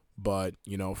 But,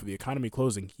 you know, for the economy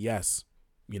closing, yes,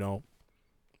 you know,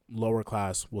 lower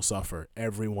class will suffer.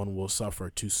 Everyone will suffer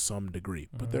to some degree.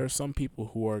 But there are some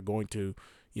people who are going to,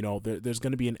 there's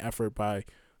going to be an effort by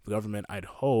the government, I'd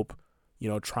hope,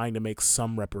 trying to make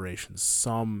some reparations,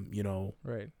 some,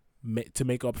 Right. to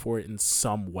make up for it in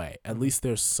some way. At least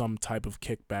there's some type of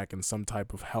kickback and some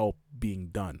type of help being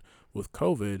done. With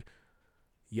COVID,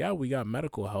 yeah, we got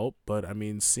medical help, but I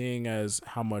mean, seeing as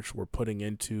how much we're putting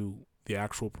into the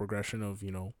actual progression of,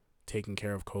 taking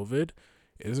care of COVID,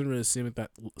 it doesn't really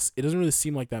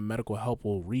seem like that medical help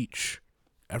will reach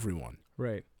everyone.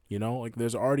 Right. Like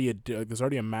there's already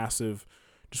a massive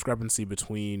discrepancy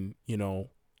between,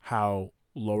 how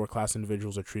lower class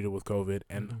individuals are treated with COVID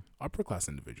and upper class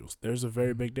individuals. There's a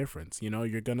very big difference.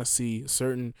 You're going to see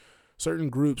certain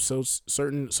groups,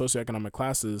 certain socioeconomic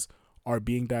classes are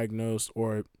being diagnosed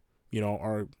or,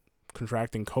 are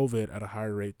contracting COVID at a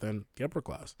higher rate than the upper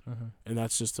class. And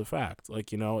that's just a fact.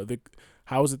 Like,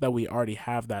 how is it that we already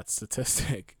have that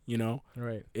statistic,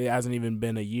 Right. It hasn't even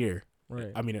been a year.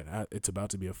 Right. I mean, it's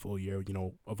about to be a full year,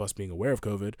 of us being aware of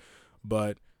COVID,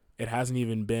 but it hasn't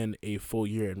even been a full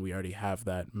year and we already have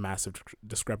that massive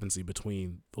discrepancy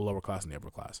between the lower class and the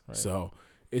upper class. Right. So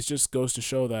it just goes to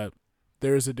show that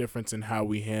there is a difference in how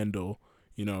we handle,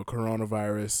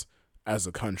 coronavirus as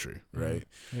a country, right?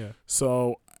 Yeah.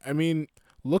 So, I mean,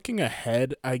 looking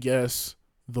ahead, I guess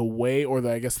the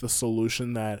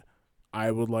solution that I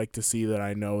would like to see, that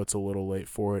I know it's a little late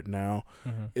for it now,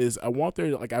 is I wish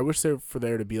for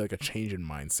there to be like a change in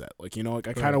mindset. Like,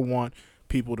 I kind of want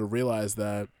people to realize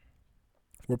that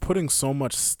we're putting so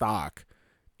much stock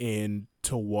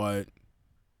into what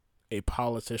a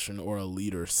politician or a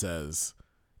leader says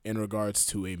in regards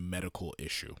to a medical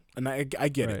issue. And I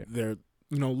get it. They're,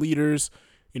 leaders,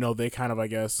 they kind of, I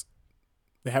guess,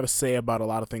 they have a say about a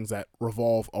lot of things that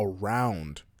revolve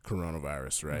around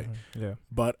coronavirus, right? Yeah.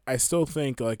 But I still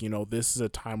think, like, this is a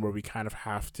time where we kind of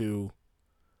have to,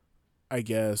 I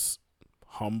guess,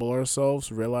 humble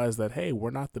ourselves, realize that, hey, we're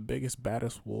not the biggest,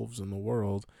 baddest wolves in the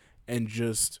world, and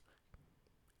just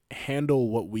handle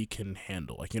what we can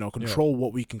handle. Like, control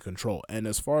what we can control. And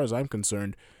as far as I'm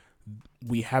concerned,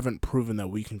 we haven't proven that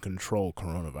we can control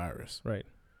coronavirus. Right.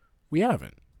 We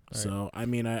haven't. Right. So, I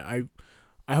mean, I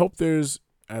hope there's,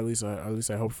 at least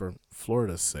I hope for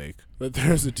Florida's sake, that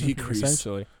there's a decrease.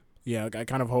 Essentially. Yeah, I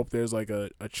kind of hope there's like a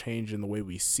change in the way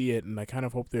we see it, and I kind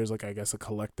of hope there's like, I guess, a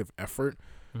collective effort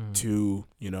to,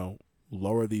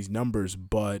 lower these numbers,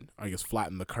 but I guess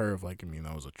flatten the curve. Like, I mean,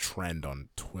 that was a trend on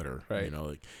Twitter. Right.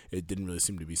 Like it didn't really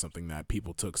seem to be something that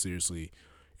people took seriously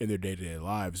in their day-to-day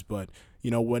lives. But,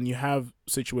 when you have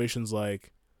situations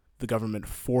like the government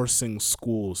forcing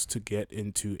schools to get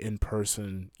into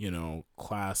in-person,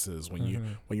 classes,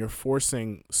 when you're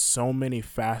forcing so many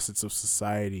facets of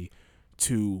society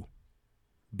to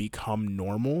become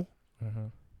normal,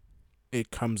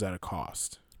 it comes at a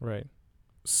cost. Right.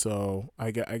 So I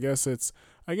guess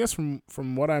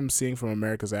from what I'm seeing from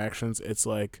America's actions, it's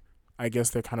like, I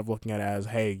guess they're kind of looking at it as,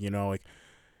 hey, like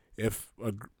if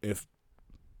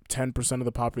 10% of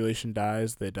the population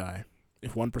dies, they die.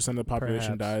 If 1% of the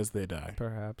population dies, they die.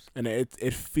 Perhaps. And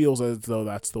it feels as though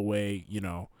that's the way,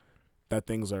 that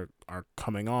things are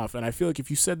coming off. And I feel like if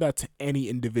you said that to any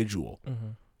individual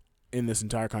in this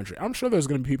entire country, I'm sure there's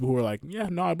going to be people who are like, yeah,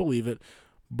 no, I believe it.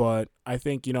 But I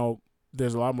think,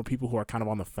 there's a lot more people who are kind of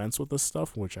on the fence with this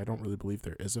stuff, which I don't really believe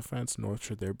there is a fence, nor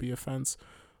should there be a fence.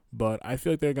 But I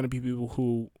feel like there are going to be people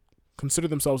who consider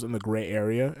themselves in the gray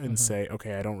area and say,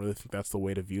 okay, I don't really think that's the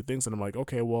way to view things. And I'm like,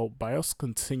 okay, well, by us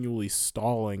continually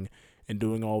stalling and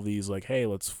doing all these, like, hey,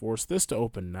 let's force this to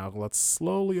open. Now let's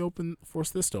slowly force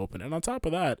this to open. And on top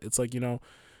of that, it's like,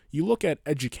 you look at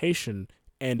education,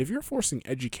 and if you're forcing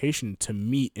education to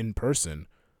meet in person,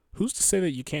 who's to say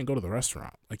that you can't go to the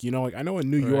restaurant? Like, like I know in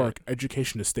New York,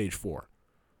 education is stage 4.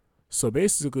 So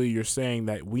basically you're saying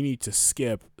that we need to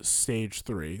skip stage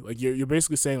 3. Like you're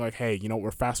basically saying like, hey,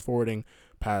 we're fast forwarding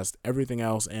past everything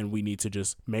else and we need to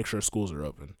just make sure schools are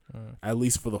open, at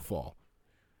least for the fall,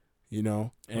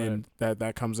 and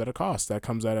that comes at a cost. That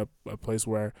comes at a place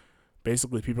where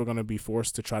basically people are going to be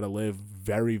forced to try to live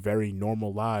very, very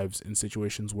normal lives in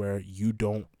situations where you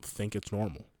don't think it's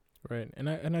normal. Right. And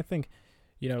I think,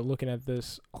 looking at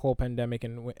this whole pandemic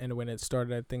and when it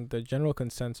started, I think the general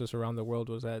consensus around the world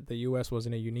was that the U.S. was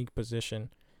in a unique position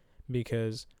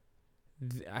because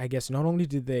I guess not only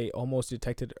did they almost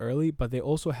detect it early, but they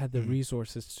also had the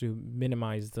resources to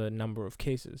minimize the number of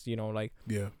cases.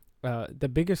 The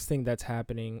biggest thing that's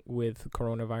happening with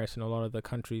coronavirus in a lot of the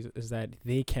countries is that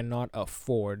they cannot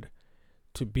afford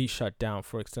to be shut down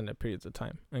for extended periods of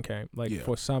time. Okay,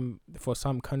 for some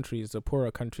countries, the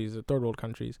poorer countries, the third world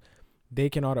countries, they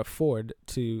cannot afford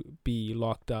to be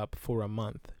locked up for a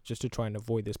month just to try and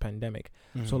avoid this pandemic.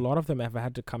 So a lot of them have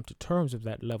had to come to terms with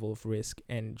that level of risk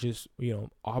and just,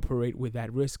 operate with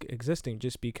that risk existing,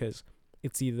 just because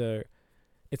it's either,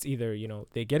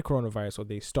 they get coronavirus or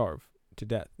they starve to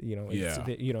death.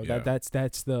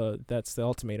 That's the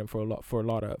ultimatum for a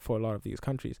lot of these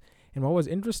countries. And what was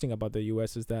interesting about the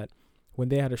US is that when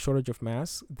they had a shortage of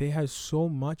masks, they had so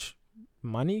much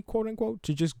money, quote unquote,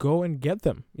 to just go and get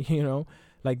them.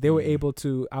 Like they were able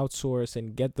to outsource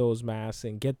and get those masks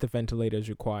and get the ventilators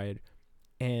required.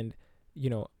 And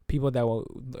people that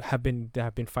have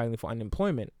been filing for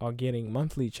unemployment are getting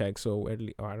monthly checks, or I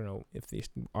don't know if they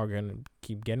are gonna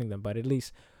keep getting them, but at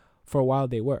least for a while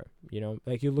they were.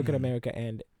 Like you look at America,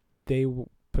 and they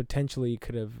potentially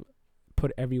could have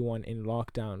put everyone in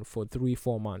lockdown for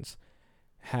 3-4 months,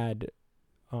 had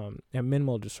a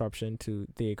minimal disruption to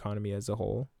the economy as a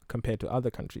whole compared to other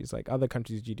countries. Like other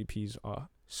countries' GDPs are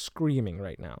screaming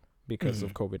right now because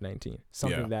of COVID-19.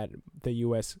 Something that the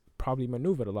US probably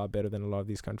maneuvered a lot better than a lot of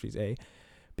these countries. A.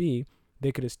 B.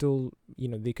 They could have still,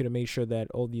 they could have made sure that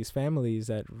all these families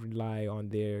that rely on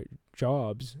their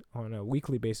jobs on a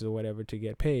weekly basis or whatever to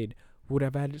get paid would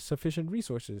have had sufficient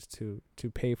resources to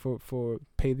pay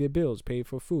pay their bills, pay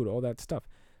for food, all that stuff.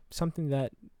 Something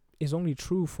that is only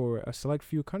true for a select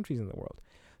few countries in the world.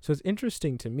 So it's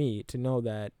interesting to me to know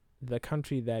that the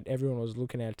country that everyone was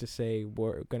looking at to say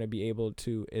we're going to be able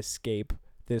to escape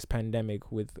this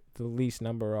pandemic with the least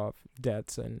number of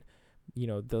deaths and,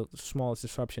 the smallest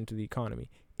disruption to the economy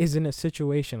is in a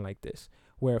situation like this,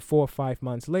 where 4 or 5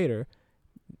 months later,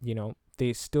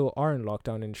 they still are in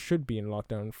lockdown and should be in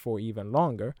lockdown for even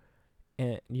longer.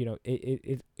 And,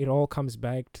 it all comes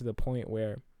back to the point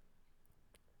where,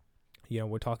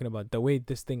 we're talking about the way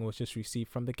this thing was just received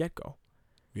from the get-go.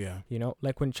 Yeah.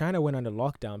 Like when China went under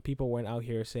lockdown, people went out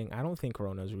here saying, I don't think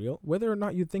Corona is real. Whether or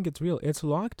not you think it's real, it's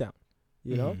lockdown.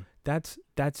 That's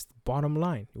bottom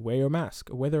line. Wear your mask,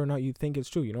 whether or not you think it's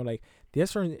true. Like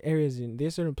there's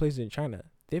certain places in China,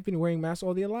 they've been wearing masks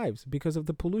all their lives because of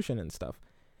the pollution and stuff.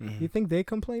 You think they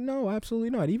complain? No, absolutely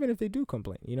not. Even if they do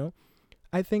complain,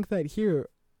 I think that here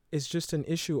is just an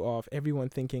issue of everyone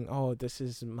thinking, oh, this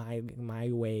is my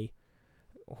way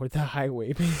or the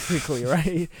highway, basically,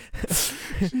 right?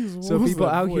 Jeez, So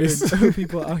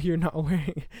people out here not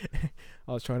wearing.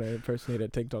 I was trying to impersonate a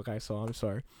TikTok I saw. I'm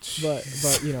sorry, but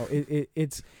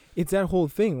it's that whole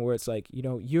thing where it's like,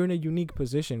 you're in a unique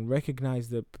position. Recognize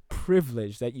the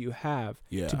privilege that you have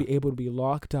to be able to be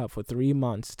locked up for 3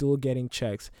 months, still getting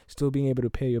checks, still being able to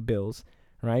pay your bills,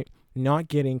 right? Not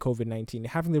getting COVID-19,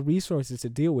 having the resources to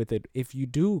deal with it if you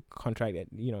do contract it,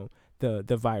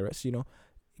 the virus,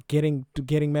 getting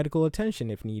medical attention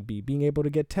if need be, being able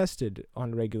to get tested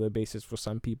on a regular basis for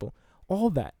some people. All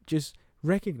that, just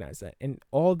recognize that. And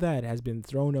all that has been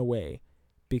thrown away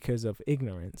because of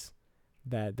ignorance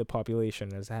that the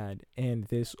population has had, and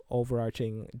this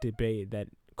overarching debate that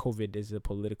COVID is a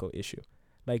political issue.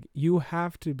 Like, you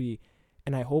have to be,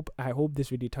 and I hope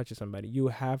this really touches somebody, you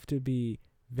have to be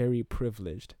very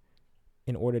privileged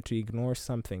in order to ignore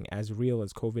something as real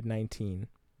as COVID-19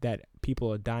 that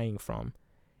people are dying from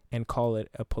and call it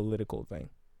a political thing.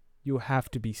 You have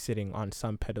to be sitting on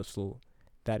some pedestal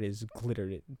that is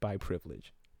glittered by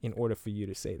privilege in order for you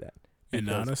to say that. And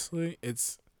honestly,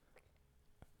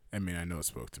 I know it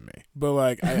spoke to me, but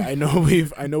like, I know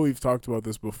we've talked about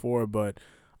this before, but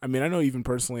I know even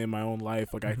personally in my own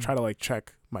life, like I try to like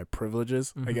check my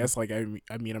privileges, I guess. Like,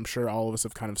 I'm sure all of us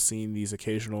have kind of seen these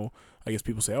occasional, I guess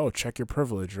people say, oh, check your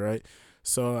privilege, right?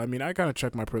 So, I kind of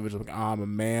check my privilege. Like, I'm a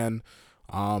man,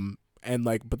 and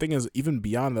like, but thing is, even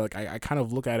beyond that, like I kind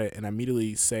of look at it and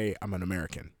immediately say I'm an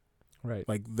American. Right.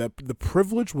 Like the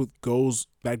privilege goes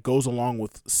along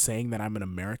with saying that I'm an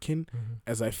American,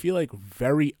 as I feel like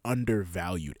very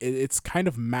undervalued. It's kind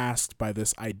of masked by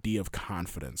this idea of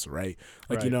confidence, right?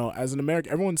 Like, as an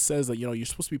American, everyone says that, you're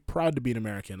supposed to be proud to be an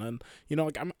American. And,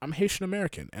 like I'm Haitian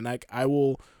American, and like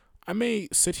I may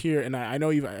sit here and I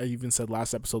know I even said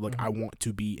last episode, like I want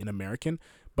to be an American,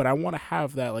 but I want to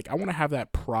have that, like, I want to have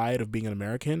that pride of being an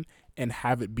American and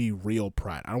have it be real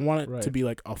pride. I don't want it to be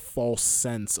like a false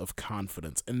sense of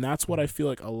confidence. And that's what I feel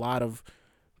like a lot of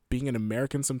being an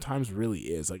American sometimes really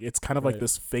is. Like, it's kind of like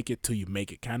this fake it till you make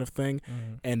it kind of thing.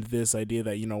 And this idea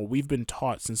that, we've been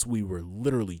taught since we were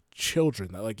literally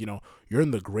children that, like, you're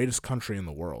in the greatest country in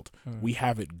the world. We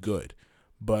have it good.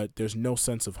 But there's no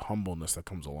sense of humbleness that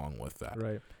comes along with that.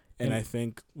 Right. And I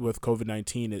think with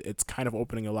COVID-19, it's kind of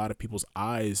opening a lot of people's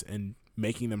eyes and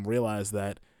making them realize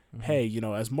that hey, you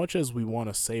know, as much as we want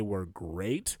to say we're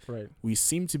great, Right. we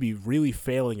seem to be really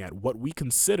failing at what we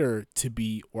consider to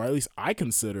be, or at least I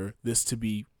consider this to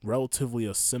be relatively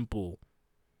a simple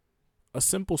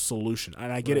solution.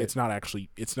 And I get it, it's not actually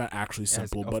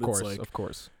simple, but it's like, of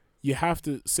course. you have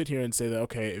to sit here and say that,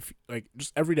 okay, if like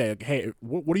just every day, like, hey,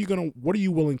 what are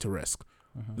you willing to risk?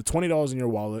 The $20 in your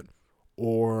wallet,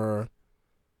 or,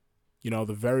 you know,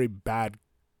 the very bad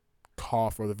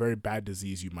cough or the very bad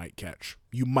disease you might catch.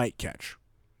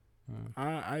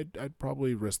 I'd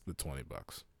probably risk the $20.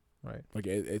 Right. Like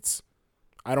it's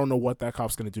I don't know what that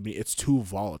cough's gonna do to me. It's too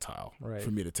volatile Right. for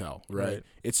me to tell. Right. Right.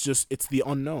 It's the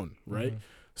unknown. Right.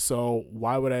 So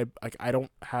why would I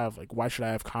don't have why should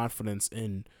I have confidence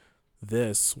in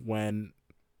this when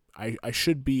I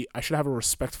should have a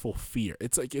respectful fear.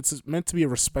 It's meant to be a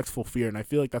respectful fear, and I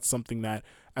feel like that's something that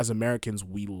as Americans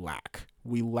we lack.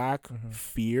 We lack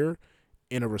fear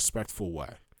in a respectful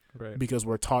way. Right. Because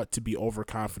we're taught to be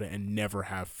overconfident and never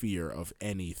have fear of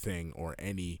anything or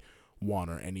anyone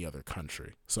or any other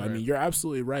country. So I mean, you're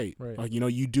absolutely right. Like, you know,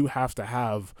 you do have to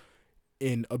have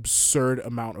an absurd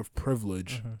amount of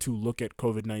privilege to look at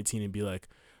COVID-19 and be like,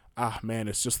 ah, man,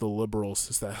 it's just the liberals,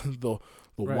 it's that the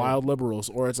wild liberals,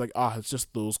 or it's like, it's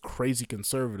just those crazy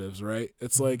conservatives, right?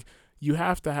 It's like you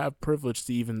have to have privilege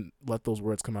to even let those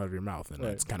words come out of your mouth, and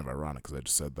it's kind of ironic because I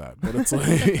just said that, but it's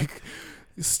like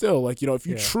still, like, you know, if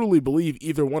you truly believe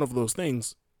either one of those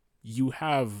things, you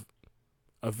have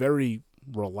a very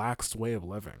relaxed way of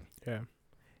living. Yeah.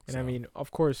 And I mean,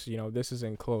 of course, you know, this is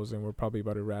in closing. We're probably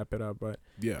about to wrap it up, but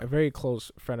yeah, a very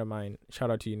close friend of mine,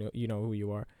 shout out to you know who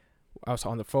you are. I was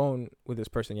on the phone with this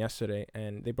person yesterday,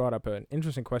 and they brought up an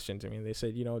interesting question to me. They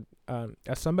said, you know,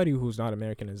 as somebody who's not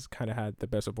American has kind of had the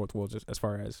best of both worlds as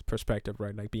far as perspective,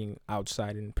 right? Like being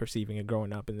outside and perceiving it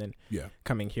growing up, and then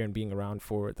coming here and being around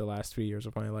for the last 3 years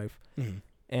of my life.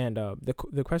 And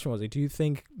the question was, like, do you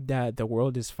think that the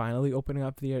world is finally opening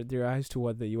up their eyes to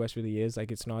what the U.S. really is?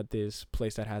 Like, it's not this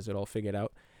place that has it all figured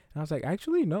out. And I was like,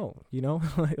 actually, no. You know,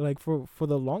 like for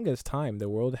the longest time, the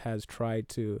world has tried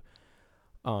to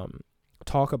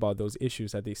talk about those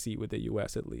issues that they see with the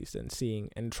U.S. at least,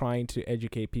 and trying to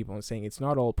educate people and saying it's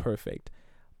not all perfect,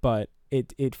 but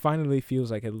it finally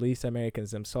feels like at least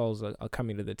Americans themselves are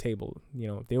coming to the table. You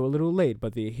know, they were a little late,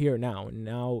 but they're here now.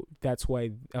 Now that's why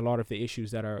a lot of the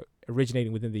issues that are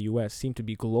originating within the U.S. seem to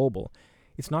be global.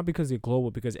 It's not because they're global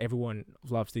because everyone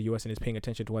loves the U.S. and is paying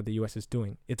attention to what the U.S. is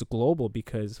doing. It's global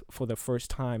because for the first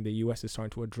time, the U.S. is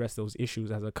starting to address those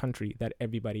issues as a country that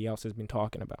everybody else has been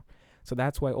talking about. So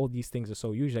that's why all these things are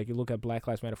so huge. Like, you look at Black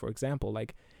Lives Matter, for example,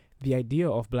 like the idea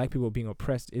of black people being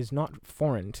oppressed is not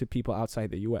foreign to people outside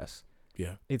the U.S.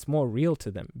 Yeah. It's more real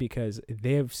to them because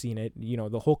they've seen it. You know,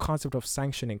 the whole concept of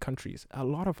sanctioning countries. A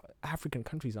lot of African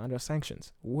countries are under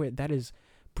sanctions, where that is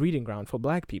breeding ground for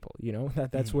black people. You know,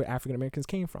 that's where African Americans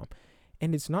came from.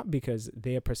 And it's not because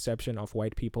their perception of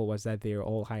white people was that they're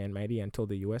all high and mighty until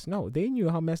the U.S. No, they knew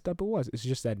how messed up it was. It's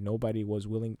just that nobody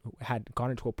had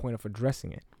gotten to a point of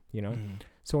addressing it, you know?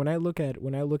 So when I look at,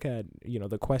 you know,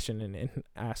 the question and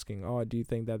asking, do you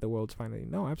think that the world's finally,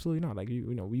 no, absolutely not. Like,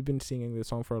 you know, we've been singing this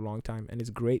song for a long time, and it's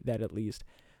great that at least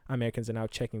Americans are now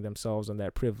checking themselves on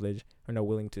that privilege, are now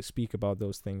willing to speak about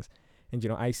those things. And, you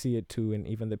know, I see it too, and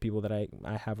even the people that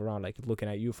I have around, like looking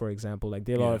at you, for example, like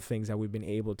there are a lot of things that we've been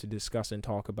able to discuss and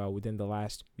talk about within the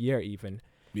last year even,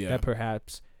 that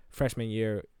perhaps freshman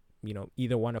year, you know,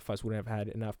 either one of us wouldn't have had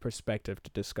enough perspective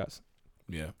to discuss.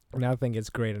 Yeah. And I think it's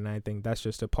great, and I think that's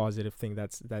just a positive thing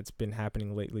that's been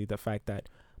happening lately, the fact that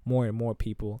more and more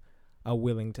people are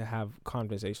willing to have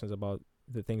conversations about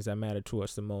the things that matter to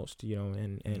us the most, you know,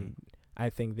 and I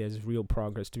think there's real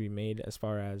progress to be made as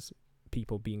far as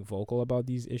people being vocal about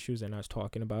these issues and us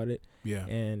talking about it,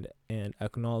 and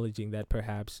acknowledging that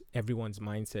perhaps everyone's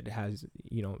mindset has,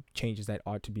 you know, changes that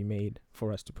ought to be made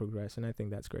for us to progress, and I think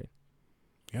that's great.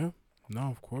 Yeah, no,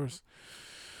 of course.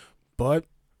 But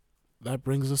that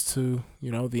brings us to, you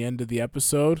know, the end of the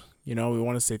episode. You know, we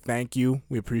want to say thank you.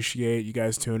 We appreciate you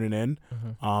guys tuning in.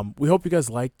 We hope you guys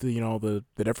liked the, you know, the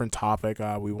different topic.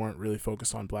 We weren't really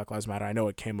focused on Black Lives Matter. I know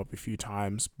it came up a few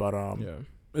times, but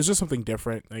it's just something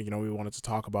different that, you know, we wanted to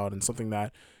talk about, and something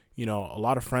that, you know, a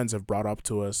lot of friends have brought up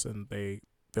to us, and they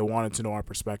wanted to know our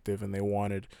perspective, and they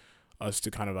wanted us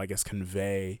to kind of, I guess,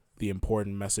 convey the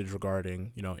important message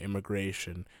regarding, you know,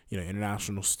 immigration, you know,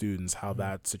 international students, how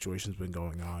that situation's been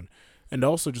going on, and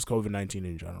also just COVID-19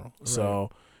 in general. Right. So,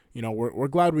 you know, we're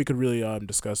glad we could really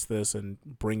discuss this and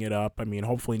bring it up. I mean,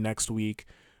 hopefully next week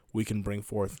we can bring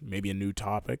forth maybe a new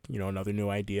topic, you know, another new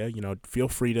idea. You know, feel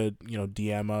free to, you know,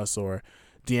 DM us or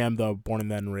DM the Born and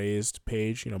Then Raised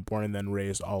page, you know, Born and Then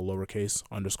Raised, all lowercase,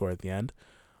 _ at the end.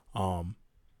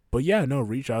 But yeah, no,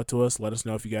 reach out to us. Let us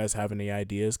know if you guys have any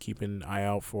ideas. Keep an eye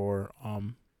out for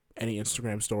any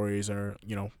Instagram stories or,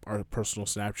 our personal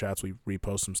Snapchats. We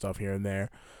repost some stuff here and there.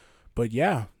 But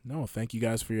yeah, no, thank you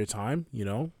guys for your time.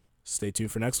 Stay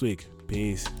tuned for next week.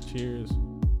 Peace. Cheers.